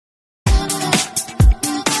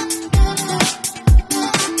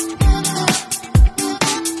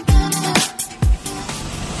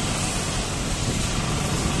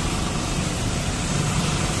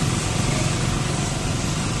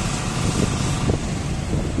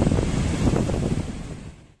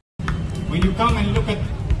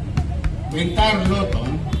the entire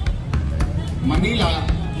Lawton, Manila,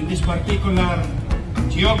 in this particular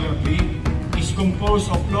geography, is composed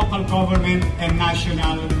of local government and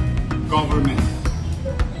national government.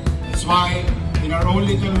 That's why, in our own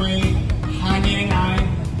little way, Hani and I,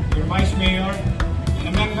 your Vice Mayor, and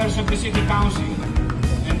the members of the City Council,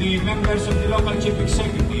 and the members of the local Chief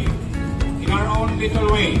Executive, in our own little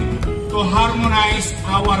way, to harmonize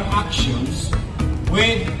our actions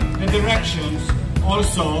with the directions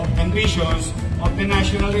also and visions of the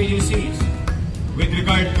national agencies with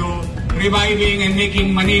regard to reviving and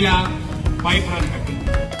making Manila vibrant again.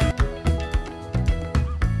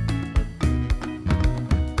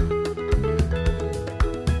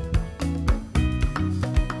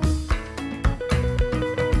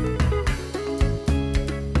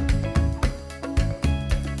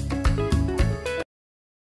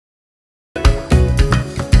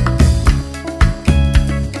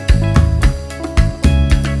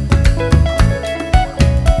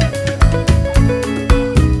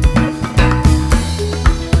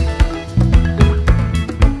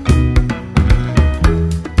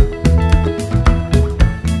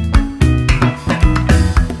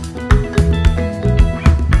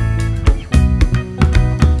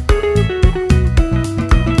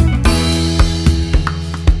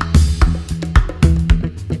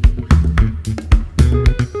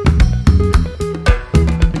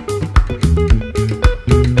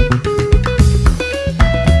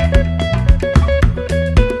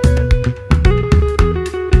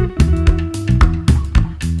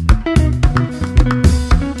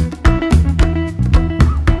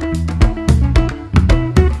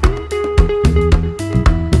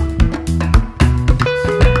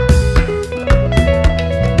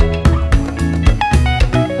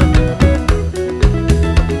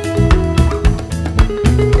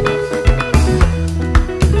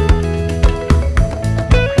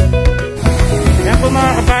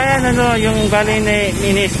 Yung bali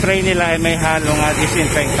ini-spray nila ay may halong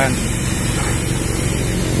disinfectant.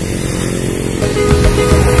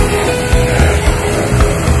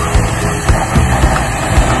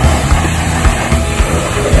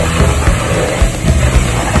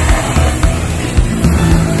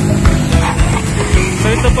 So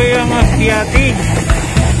ito po yung Piati.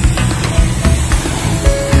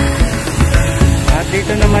 At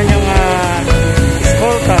dito naman yung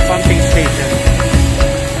Escolta pumping station.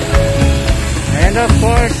 And of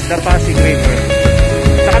course, the Pasig River.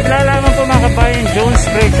 Sa kabila lamang po mga kabayan, Jones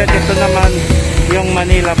Bridge, at ito naman yung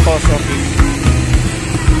Manila Post Office.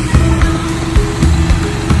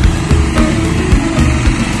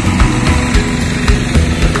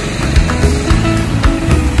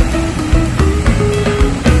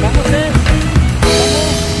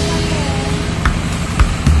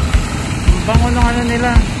 Bango ng ano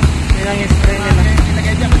nila, nilang spray nila.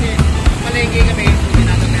 Ilagay dyan kasi palengke kami.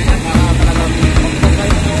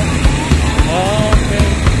 Okay.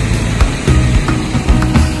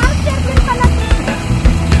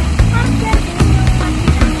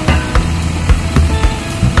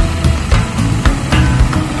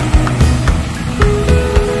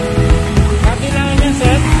 Kabilaan yan,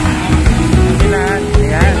 sir? Kabilaan.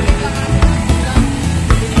 Ayan.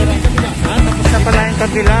 Tapos na pala yung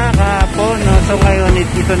kabila kahapon. No? So ngayon,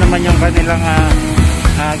 ito naman yung kanilang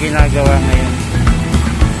ginagawa ngayon.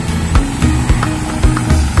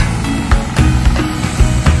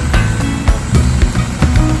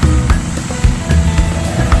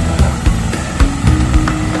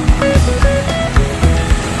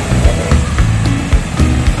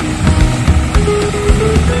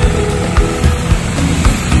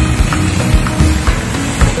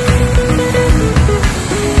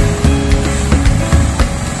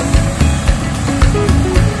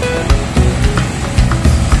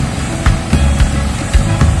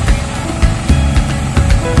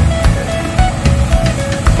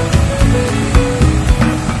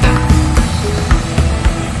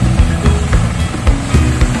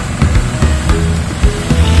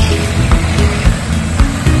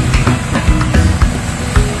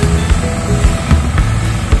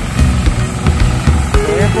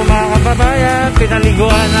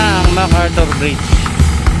 Pinaliguan na ang MacArthur Bridge.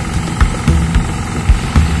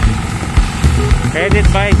 Headed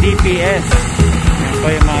by DPS. Yan po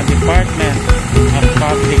yung mga Department of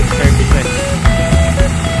Public Services.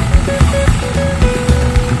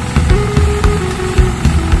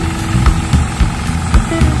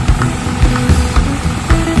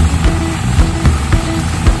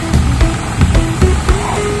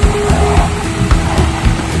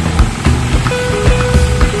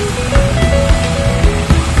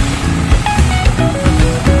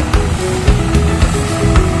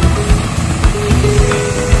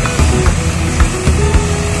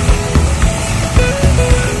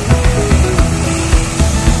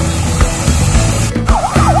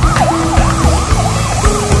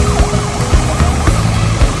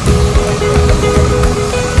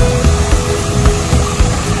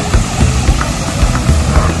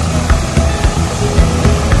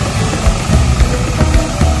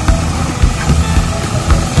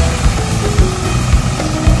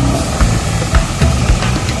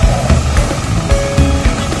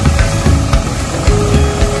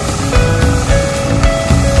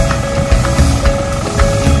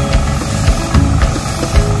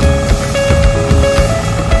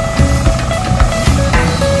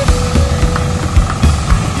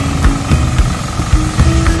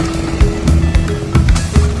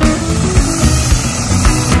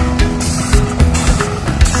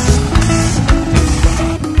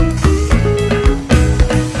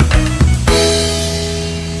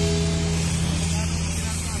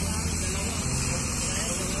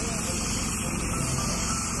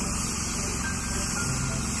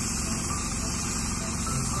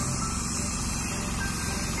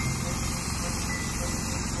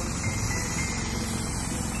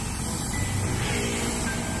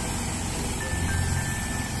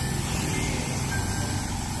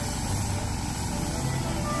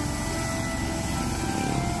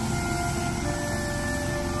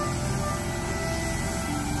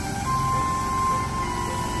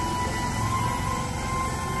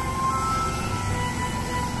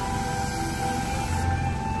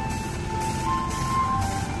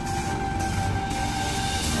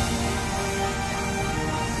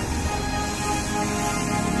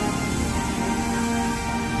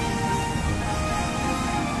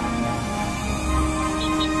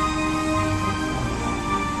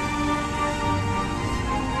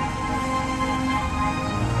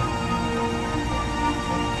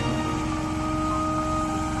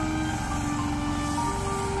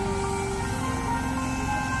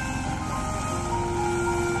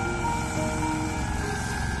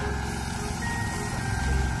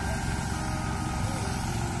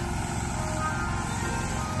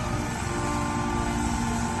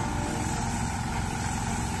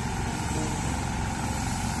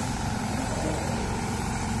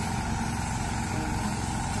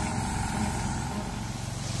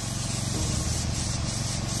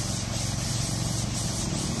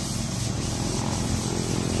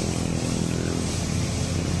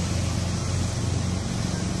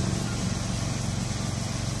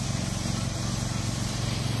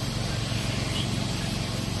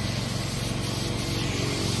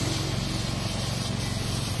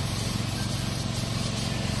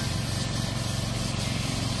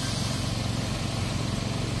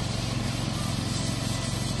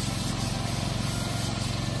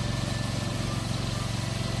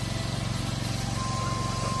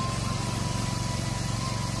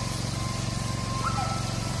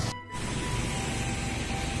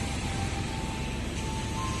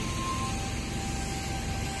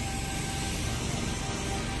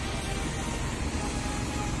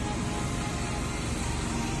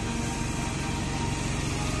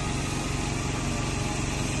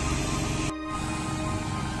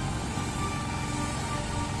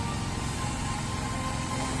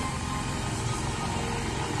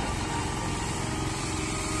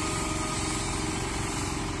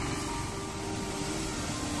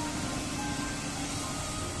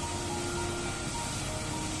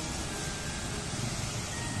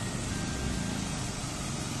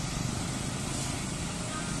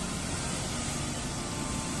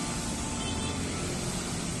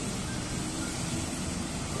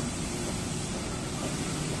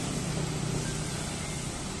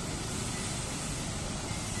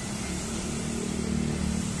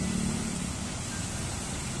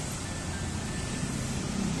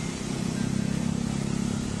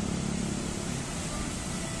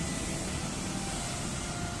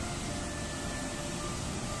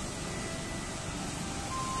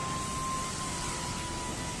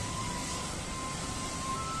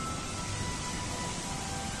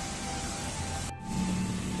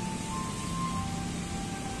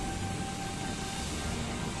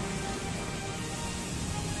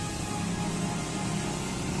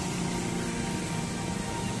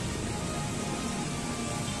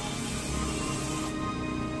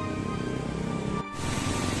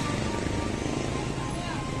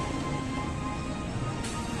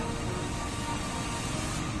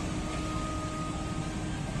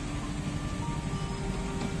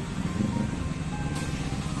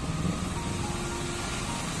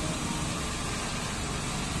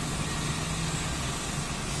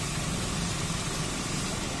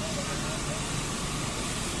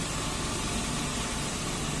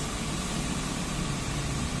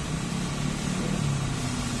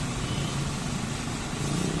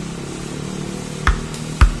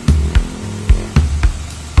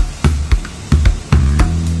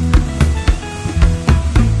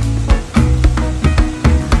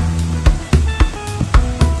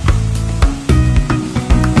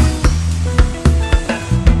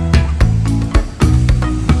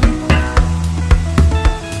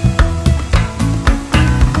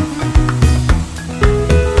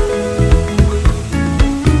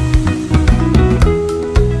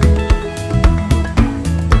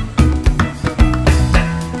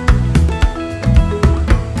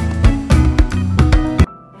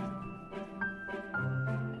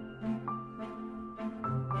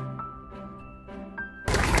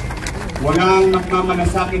 Walang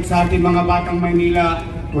nagmamalasakit sa ating mga batang Maynila,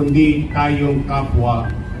 kundi tayong kapwa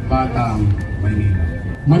batang Maynila.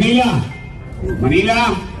 Manila! Manila!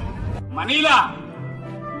 Manila!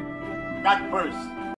 God first!